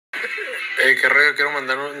Qué rollo, quiero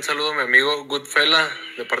mandar un saludo a mi amigo Goodfella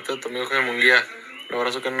de parte de tu amigo Jaime Munguía. Un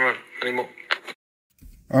abrazo, Canelo. Ánimo.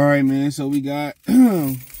 All right, man. So we got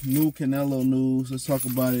new Canelo news. Let's talk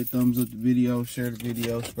about it. Thumbs up the video, share the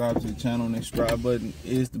video, subscribe to the channel. And that subscribe button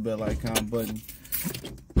is the bell icon button.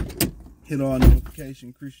 Hit all notifications,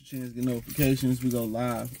 increase your chance to get notifications. We go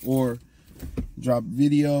live or drop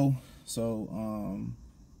video. So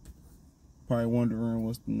probably wondering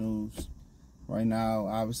what's the news right now.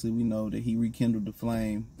 Obviously, we know that he rekindled the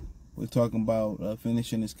flame. We're talking about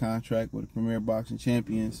finishing his contract with the Premier Boxing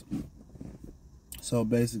Champions. So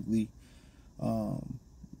basically,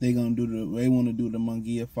 they want to do the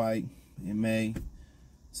Munguia fight in May,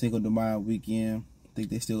 Cinco de Mayo weekend. I think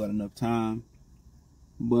they still got enough time,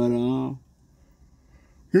 but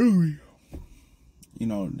you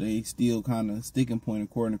know, they still kind of sticking point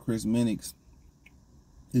according to Chris Minix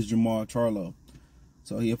is Jermall Charlo.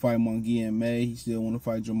 So he'll fight Munguia in May. He still want to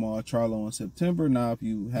fight Jermall Charlo in September. Now, if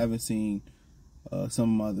you haven't seen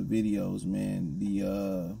some other videos, man,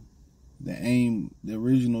 the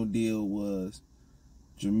original deal was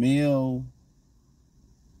Jermall,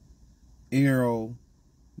 Errol,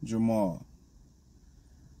 Jermall.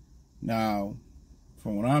 Now,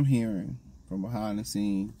 from what I'm hearing from behind the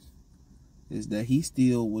scenes, is that he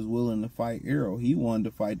still was willing to fight Errol. He wanted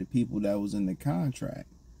to fight the people that was in the contract.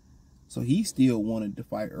 So he still wanted to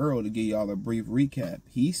fight Earl. To give y'all a brief recap,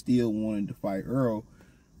 he still wanted to fight Earl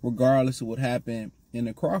regardless of what happened in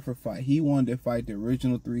the Crawford fight. He wanted to fight the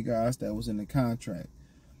original 3 guys that was in the contract.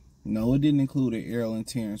 No, it didn't include Errol and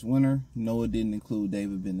Terrence Winter. No, it didn't include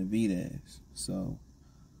David Benavidez. So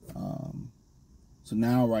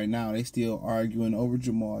now, right now, they still arguing over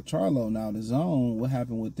Jermall Charlo. Now, the Zone, what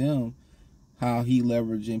happened with them, how he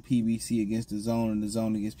leveraging PBC against the Zone and the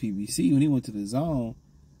Zone against PBC. When he went to the Zone,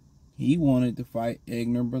 he wanted to fight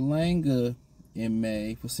Egner Berlanga in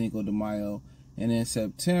May for Cinco de Mayo. And in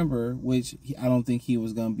September, which I don't think he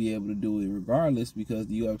was going to be able to do it regardless, because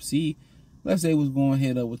the UFC, let's say, was going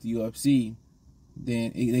head up with the UFC,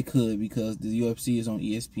 then they could, because the UFC is on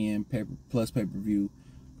ESPN plus pay-per-view.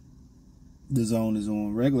 The Zone is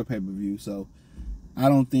on regular pay-per-view. So I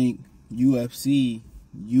don't think UFC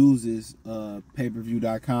uses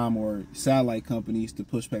pay-per-view.com or satellite companies to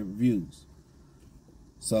push pay-per-views.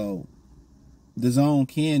 So the Zone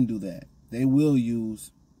can do that. They will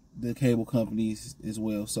use the cable companies as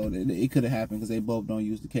well. So it could have happened because they both don't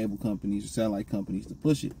use the cable companies or satellite companies to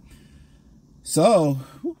push it. So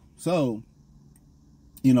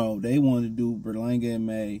you know, they wanted to do Berlanga in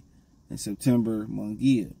May and September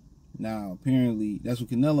Munguia. Now, apparently, that's what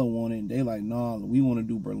Canelo wanted. And they like, no, we want to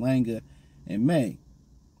do Berlanga in May.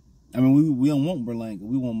 I mean, we don't want Berlanga.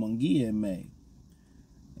 We want Munguia in May.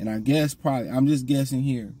 And I guess probably, I'm just guessing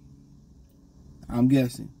here. I'm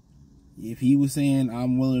guessing. If he was saying,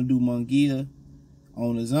 I'm willing to do Munguia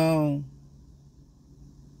on his own,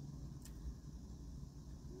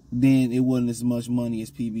 then it wasn't as much money as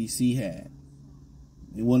PBC had.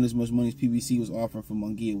 It wasn't as much money as PBC was offering for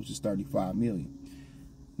Munguia, which is $35 million.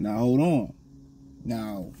 Now, hold on.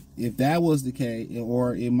 Now, if that was the case,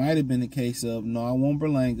 or it might have been the case of, no, I want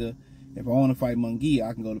Berlanga. If I want to fight Munguia,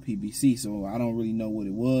 I can go to PBC. So I don't really know what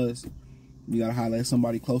it was. We got to highlight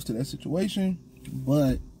somebody close to that situation.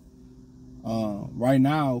 But right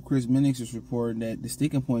now, Chris Minix is reporting that the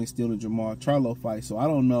sticking point is still the Jermall Charlo fight. So I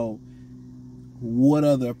don't know what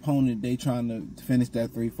other opponent they trying to finish that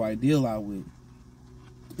 3-fight deal out with.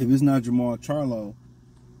 If it's not Jermall Charlo,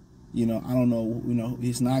 you know, I don't know. You know,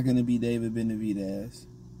 it's not going to be David Benavidez.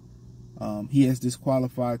 He has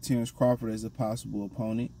disqualified Terrence Crawford as a possible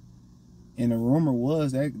opponent. And the rumor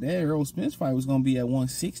was that Errol Spence fight was going to be at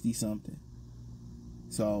 160 something.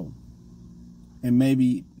 So, and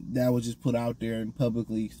maybe that was just put out there and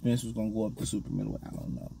publicly Spence was going to go up to super middleweight. I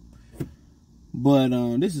don't know. But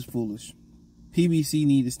this is foolish. PBC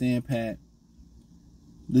need to stand pat.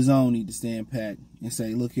 The Zone need to stand pat and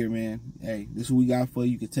say, look here, man. Hey, this is what we got for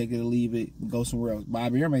you. You can take it or leave it and go somewhere else.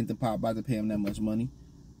 Bobby Earl ain't the pop about to pay him that much money.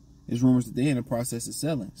 There's rumors that they're in the process of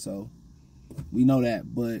selling. So, we know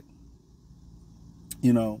that. But,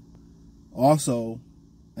 you know, also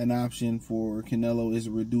an option for Canelo is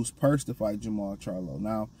a reduced purse to fight Jermall Charlo.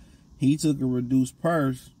 Now, he took a reduced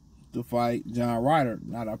purse to fight John Ryder.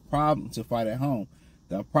 Not a problem to fight at home.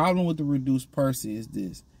 The problem with the reduced purse is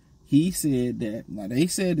this. He said that, now they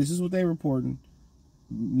said this is what they're reporting.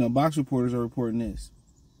 No, box reporters are reporting this.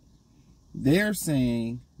 They're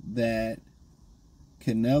saying that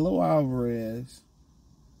Canelo Alvarez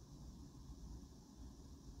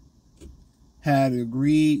had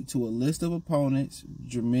agreed to a list of opponents,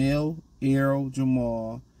 Jermall, Errol,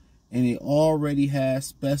 Jermall, and it already has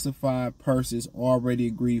specified purses already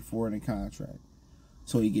agreed for in the contract.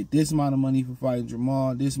 So you get this amount of money for fighting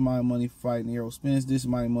Jermall, this amount of money for fighting Errol Spence, this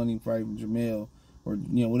amount of money for fighting Jermall, or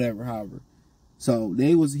whatever, however. So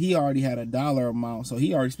he already had a dollar amount, so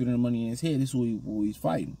he already spending the money in his head. This is who he's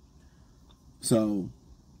fighting. So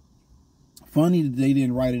funny that they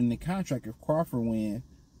didn't write it in the contract. If Crawford win,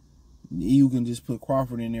 you can just put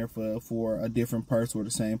Crawford in there for a different purse or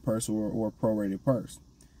the same purse or a prorated purse.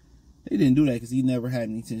 They didn't do that because he never had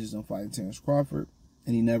any intentions on fighting Terrence Crawford,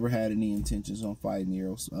 and he never had any intentions on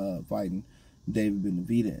fighting David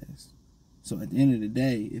Benavidez. So at the end of the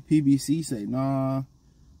day, if PBC say, nah,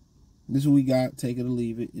 this is what we got, take it or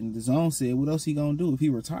leave it, and the zone said, what else he gonna do? If he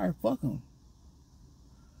retired, fuck him.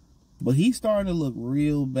 But he's starting to look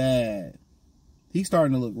real bad. He's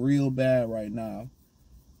starting to look real bad right now.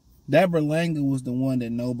 That Berlanga was the one that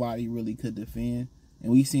nobody really could defend.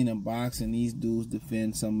 And we seen in boxing, these dudes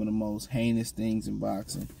defend some of the most heinous things in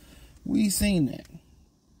boxing. We seen that.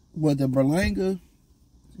 But the Berlanga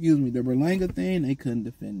thing, they couldn't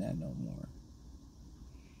defend that no more.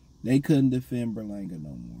 They couldn't defend Berlanga no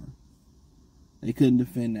more. They couldn't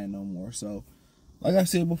defend that no more. So, like I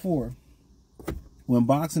said before, when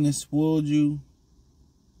boxing has spoiled you,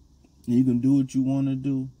 and you can do what you want to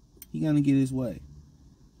do, he gonna get his way.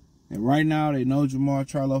 And right now, they know Jermall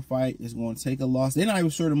Charlo fight is going to take a loss. They're not even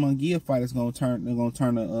sure the Munguia fight is going to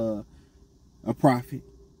turn a profit.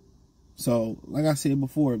 So, like I said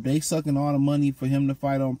before, if they sucking all the money for him to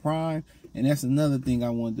fight on Prime, and that's another thing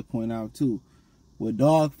I wanted to point out too, with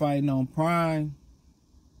Dog fighting on Prime,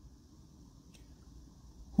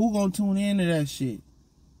 who gonna tune into that shit?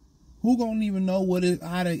 Who gonna even know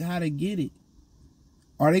how to get it?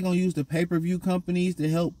 Are they gonna use the pay-per-view companies to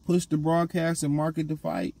help push the broadcast and market the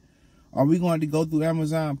fight? Are we going to go through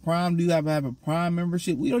Amazon Prime? Do you have to have a Prime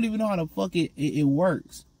membership? We don't even know how the fuck it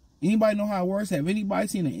works. Anybody know how it works? Have anybody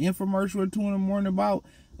seen an infomercial or two in the morning about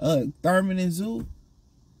Thurman and Zoo?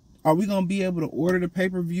 Are we going to be able to order the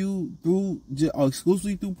pay-per-view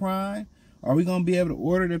exclusively through Prime? Are we going to be able to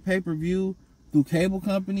order the pay-per-view through cable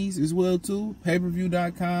companies as well too?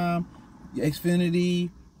 Payperview.com, Xfinity,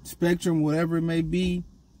 Spectrum, whatever it may be.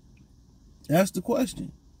 That's the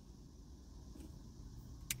question.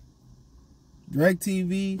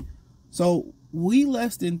 DirecTV. So we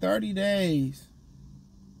less than 30 days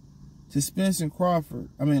to Spence and Crawford.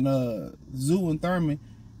 Zoo and Thurman.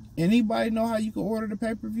 Anybody know how you can order the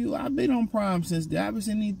pay-per-view? I've been on Prime since then. I haven't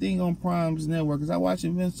seen anything on Prime's network because I watch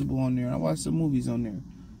Invincible on there. And I watch some movies on there.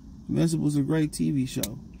 Invincible's a great TV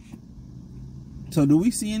show. So do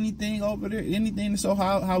we see anything over there? Anything to show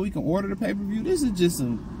how we can order the pay-per-view? This is just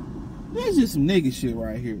some nigga shit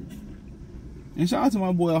right here. And shout out to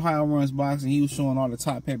my boy Ohio Runs Boxing. He was showing all the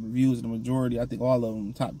top pay-per-views, and the majority, I think all of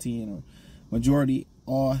them, top 10 or majority,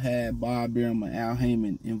 all had Bob Burnham and Al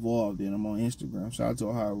Heyman involved in them on Instagram. Shout out to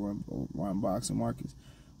Ohio Run Boxing Marcus.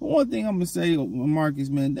 But one thing I'm going to say, Marcus,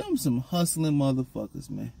 man, them some hustling motherfuckers,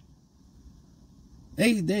 man.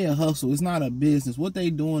 They a hustle. It's not a business. What they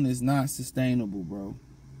doing is not sustainable, bro.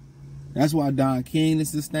 That's why Don King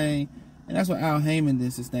is sustained. And that's what Al Heyman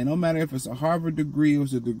didn't sustain. No matter if it's a Harvard degree or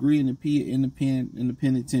it's a degree in the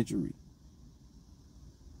penitentiary.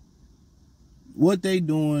 What they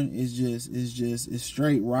doing is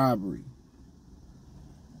straight robbery.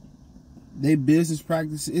 They business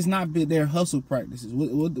practices. It's not their hustle practices.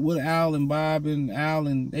 What Al and Bob and Al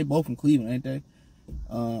and they both from Cleveland, ain't they?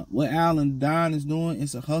 What Al and Don is doing,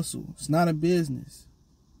 it's a hustle. It's not a business.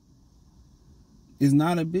 It's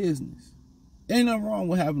not a business. Ain't nothing wrong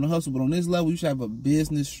with having a hustle, but on this level, you should have a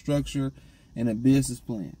business structure and a business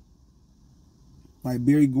plan. Like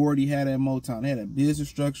Barry Gordy had at Motown. They had a business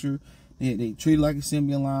structure. They treat it like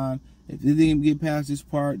assembly line. If they didn't get past this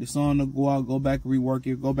part, the song will go out, go back, rework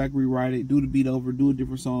it, go back, rewrite it, do the beat over, do a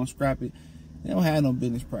different song, scrap it. They don't have no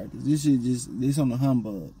business practice. This shit this on the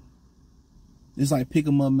humbug. It's like pick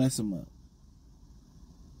them up, mess them up.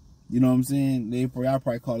 You know what I'm saying? Y'all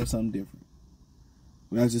probably call it something different.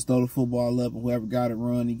 I just throw the football up and whoever got it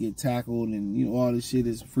run, he get tackled and all this shit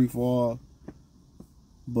is free for all.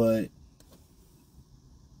 But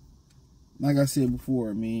like I said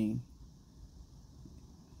before,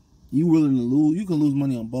 you willing to lose, you can lose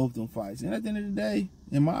money on both them fights. And at the end of the day,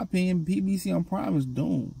 in my opinion, PBC on Prime is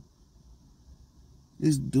doomed.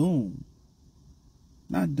 It's doomed.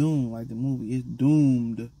 Not doomed like the movie. It's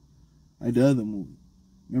doomed like the other movie.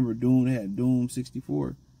 Remember Doom? They had Doom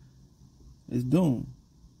 64. It's doomed.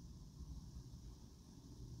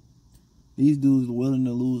 These dudes are willing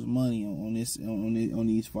to lose money on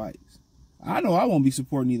these fights. I know I won't be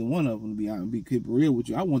supporting either one of them, to be honest, be real with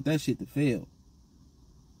you. I want that shit to fail.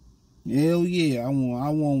 Hell yeah, I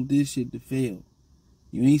want this shit to fail.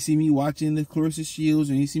 You ain't see me watching the Clarissa Shields.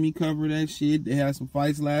 You ain't see me cover that shit. They had some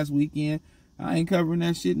fights last weekend. I ain't covering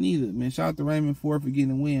that shit neither, man. Shout out to Raymond Ford for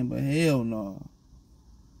getting a win, but hell no.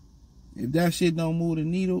 If that shit don't move the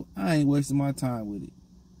needle, I ain't wasting my time with it.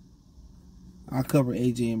 I'll cover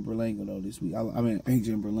AJ and Berlanga though this week. I mean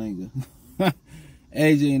AJ and Berlanga.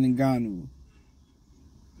 AJ and Ngannou.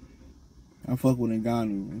 I fuck with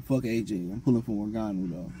Ngannou and fuck AJ. I'm pulling for Ngannou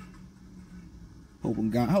though. Hope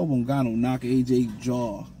Ngannou knock AJ's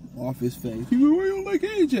jaw off his face. People, why you don't like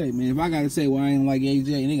AJ? Man, if I gotta say why I ain't like AJ,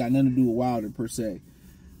 it ain't got nothing to do with Wilder per se.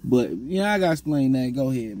 But, I gotta explain that.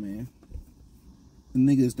 Go ahead, man. The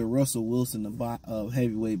nigga is the Russell Wilson of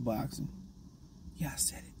heavyweight boxing. Yeah, I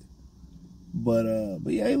said it. But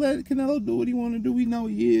yeah, he let Canelo do what he want to do. We know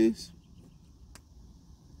he is.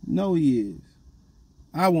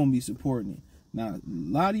 I won't be supporting it. Now, a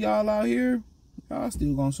lot of y'all out here, y'all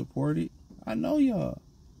still gonna support it. I know y'all.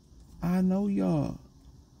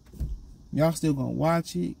 Y'all still gonna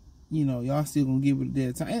watch it. Y'all still gonna give it a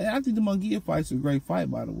dead time. And I think the Munguia fight's a great fight,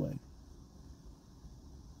 by the way.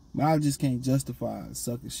 But I just can't justify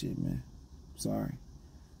sucker shit, man. Sorry.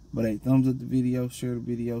 But hey, thumbs up the video, share the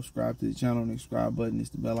video, subscribe to the channel, and the subscribe button. It's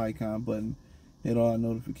the bell icon button. Hit all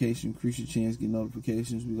notifications, increase your chance, get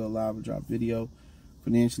notifications. We go live and drop video.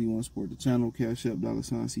 Financially, you want to support the channel, Cash App, $,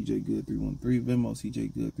 CJ Good 313, Venmo,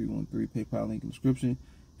 CJ Good 313, PayPal link in the description.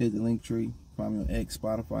 Hit the link tree. Find me on X,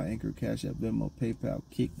 Spotify, Anchor, Cash App, Venmo, PayPal,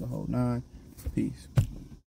 Kick, the whole 9. Peace.